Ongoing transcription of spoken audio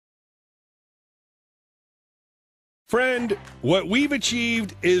Friend, what we've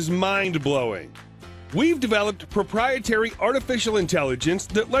achieved is mind-blowing. We've developed proprietary artificial intelligence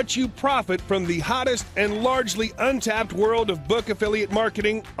that lets you profit from the hottest and largely untapped world of book affiliate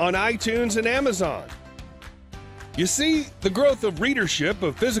marketing on iTunes and Amazon. You see, the growth of readership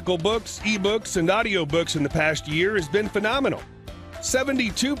of physical books, ebooks, and audiobooks in the past year has been phenomenal.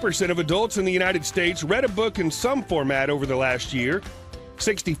 72% of adults in the United States read a book in some format over the last year.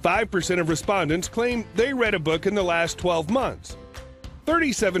 65% of respondents claim they read a book in the last 12 months.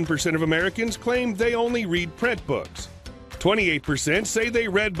 37% of Americans claim they only read print books. 28% say they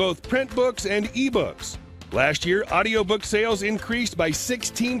read both print books and ebooks. Last year, audiobook sales increased by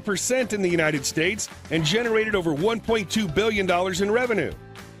 16% in the United States and generated over $1.2 billion in revenue.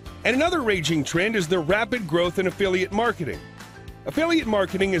 And another raging trend is the rapid growth in affiliate marketing. Affiliate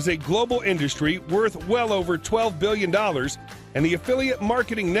marketing is a global industry worth well over $12 billion, and the affiliate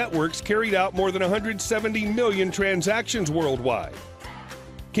marketing networks carried out more than 170 million transactions worldwide.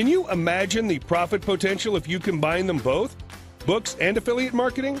 Can you imagine the profit potential if you combine them both, books and affiliate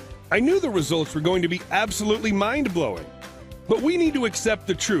marketing? I knew the results were going to be absolutely mind-blowing. But we need to accept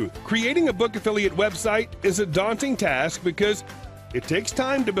the truth. Creating a book affiliate website is a daunting task because it takes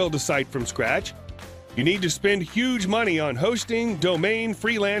time to build a site from scratch. You need to spend huge money on hosting, domain,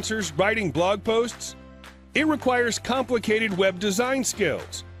 freelancers, writing blog posts. It requires complicated web design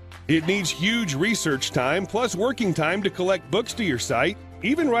skills. It needs huge research time plus working time to collect books to your site.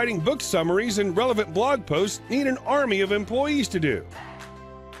 Even writing book summaries and relevant blog posts need an army of employees to do.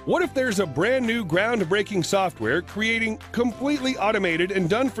 What if there's a brand new groundbreaking software creating completely automated and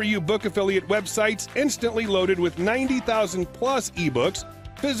done-for-you book affiliate websites instantly loaded with 90,000 plus ebooks,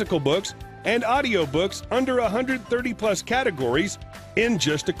 physical books, and audiobooks under 130 plus categories in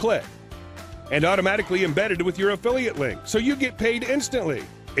just a click, and automatically embedded with your affiliate link so you get paid instantly?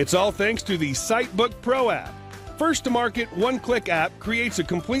 It's all thanks to the SiteBookPro app. First to market one-click app creates a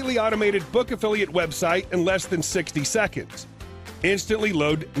completely automated book affiliate website in less than 60 seconds. Instantly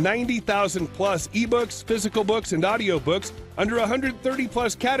load 90,000 plus ebooks, physical books, and audiobooks under 130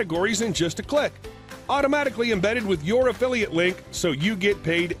 plus categories in just a click. Automatically embedded with your affiliate link so you get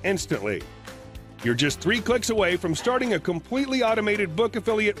paid instantly. You're just 3 clicks away from starting a completely automated book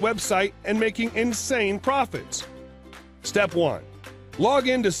affiliate website and making insane profits. Step 1. Log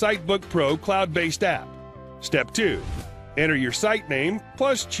into SiteBookPro cloud-based app. Step 2. Enter your site name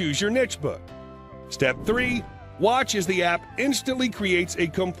plus choose your niche book. Step 3. Watch as the app instantly creates a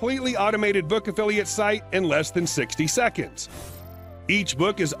completely automated book affiliate site in less than 60 seconds. Each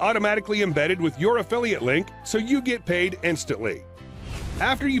book is automatically embedded with your affiliate link so you get paid instantly.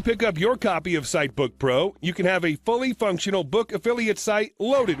 After you pick up your copy of SiteBookPro, you can have a fully functional book affiliate site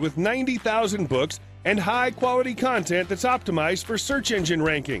loaded with 90,000 books and high-quality content that's optimized for search engine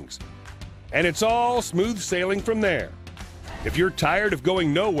rankings. And it's all smooth sailing from there. If you're tired of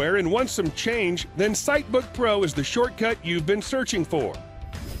going nowhere and want some change, then SiteBookPro is the shortcut you've been searching for.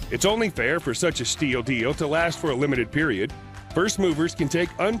 It's only fair for such a steal deal to last for a limited period. First movers can take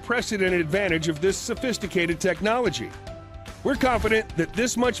unprecedented advantage of this sophisticated technology. We're confident that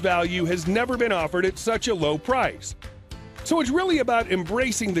this much value has never been offered at such a low price. So it's really about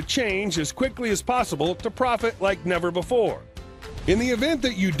embracing the change as quickly as possible to profit like never before. In the event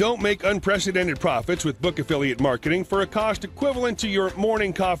that you don't make unprecedented profits with book affiliate marketing for a cost equivalent to your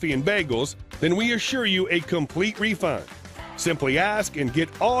morning coffee and bagels, then we assure you a complete refund. Simply ask and get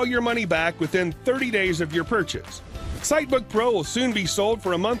all your money back within 30 days of your purchase. SiteBookPro will soon be sold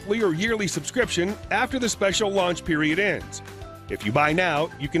for a monthly or yearly subscription after the special launch period ends. If you buy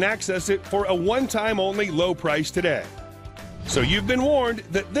now, you can access it for a one-time only low price today. So you've been warned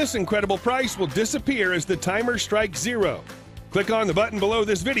that this incredible price will disappear as the timer strikes 0. Click on the button below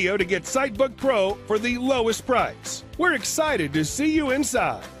this video to get SiteBookPro for the lowest price. We're excited to see you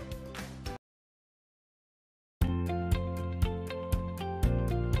inside.